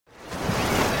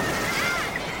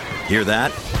Hear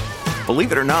that?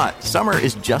 Believe it or not, summer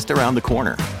is just around the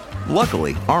corner.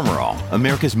 Luckily, Armor All,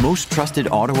 America's most trusted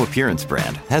auto appearance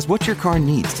brand, has what your car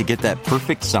needs to get that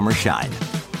perfect summer shine.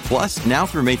 Plus, now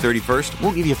through May 31st,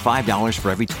 we'll give you $5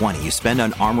 for every $20 you spend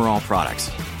on Armor All products.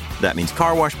 That means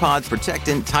car wash pods,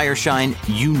 protectant, tire shine,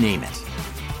 you name it.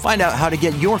 Find out how to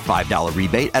get your $5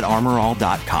 rebate at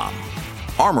armorall.com.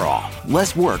 Armor All,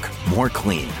 less work, more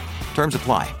clean. Terms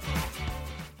apply.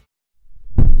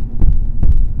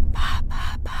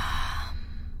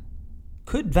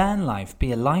 Could van life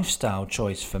be a lifestyle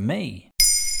choice for me?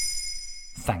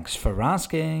 Thanks for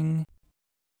asking.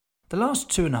 The last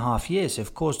 2.5 years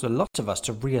have caused a lot of us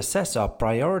to reassess our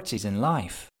priorities in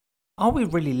life. Are we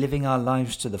really living our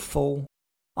lives to the full?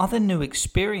 Are there new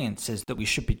experiences that we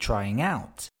should be trying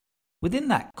out? Within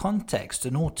that context,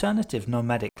 an alternative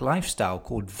nomadic lifestyle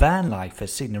called van life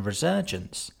has seen a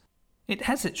resurgence. It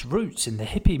has its roots in the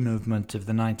hippie movement of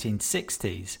the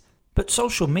 1960s, but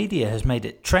social media has made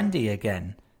it trendy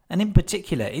again, and in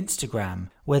particular Instagram,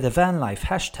 where the van life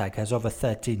hashtag has over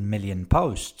 13 million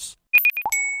posts.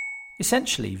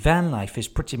 Essentially, van life is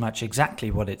pretty much exactly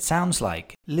what it sounds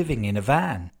like, living in a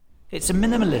van. It's a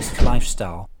minimalist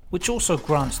lifestyle, which also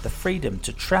grants the freedom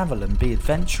to travel and be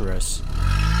adventurous.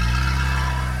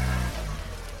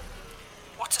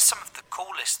 What are some of the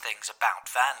coolest things about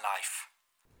van life?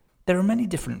 There are many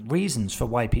different reasons for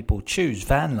why people choose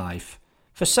van life.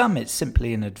 For some, it's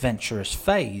simply an adventurous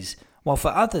phase, while for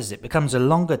others it becomes a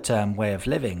longer-term way of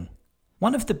living.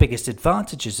 One of the biggest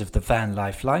advantages of the van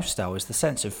life lifestyle is the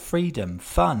sense of freedom,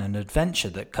 fun and adventure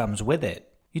that comes with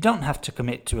it. You don't have to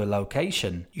commit to a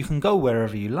location, you can go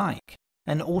wherever you like,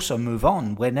 and also move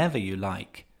on whenever you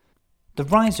like. The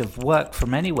rise of work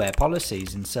from anywhere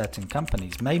policies in certain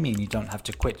companies may mean you don't have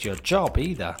to quit your job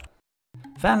either.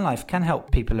 Van life can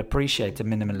help people appreciate a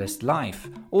minimalist life,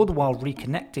 all the while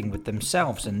reconnecting with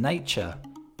themselves and nature.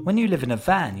 When you live in a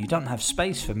van, you don't have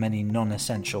space for many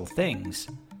non-essential things.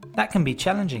 That can be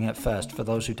challenging at first for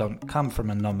those who don't come from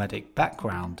a nomadic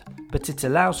background, but it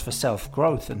allows for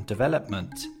self-growth and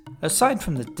development. Aside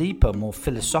from the deeper, more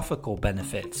philosophical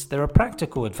benefits, there are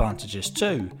practical advantages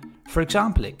too. For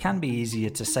example, it can be easier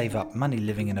to save up money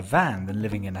living in a van than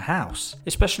living in a house,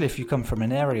 especially if you come from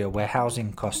an area where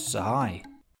housing costs are high.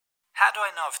 How do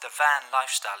I know if the van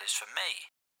lifestyle is for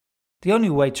me? The only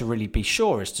way to really be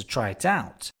sure is to try it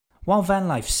out. While van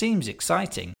life seems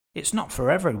exciting, it's not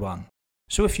for everyone.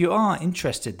 So if you are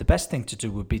interested, the best thing to do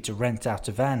would be to rent out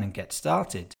a van and get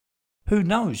started. Who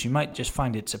knows, you might just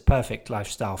find it's a perfect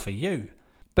lifestyle for you.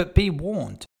 But be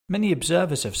warned, many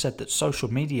observers have said that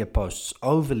social media posts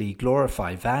overly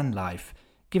glorify van life,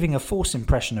 giving a false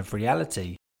impression of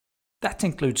reality. That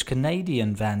includes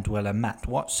Canadian van dweller Matt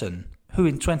Watson, who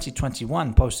in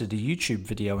 2021 posted a YouTube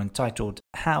video entitled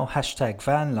 "How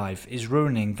 #vanlife is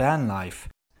ruining van life."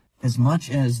 As much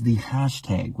as the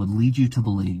hashtag would lead you to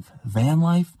believe, van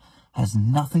life has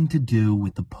nothing to do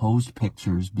with the posed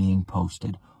pictures being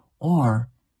posted or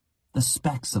the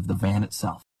specs of the van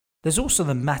itself. There's also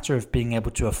the matter of being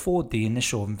able to afford the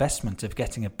initial investment of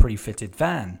getting a pre-fitted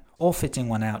van or fitting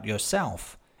one out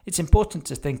yourself. It's important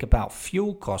to think about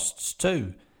fuel costs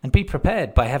too, and be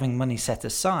prepared by having money set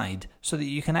aside so that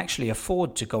you can actually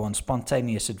afford to go on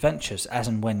spontaneous adventures as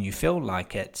and when you feel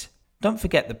like it. Don't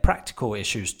forget the practical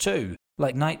issues too,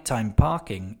 like nighttime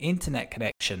parking, internet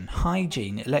connection,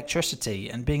 hygiene, electricity,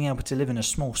 and being able to live in a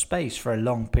small space for a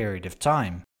long period of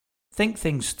time. Think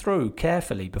things through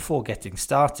carefully before getting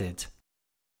started.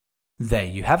 There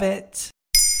you have it.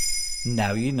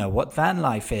 Now you know what van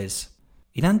life is.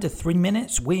 In under 3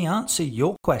 minutes, we answer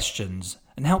your questions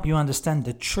and help you understand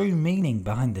the true meaning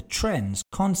behind the trends,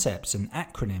 concepts, and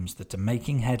acronyms that are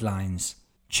making headlines.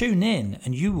 Tune in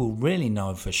and you will really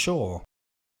know for sure.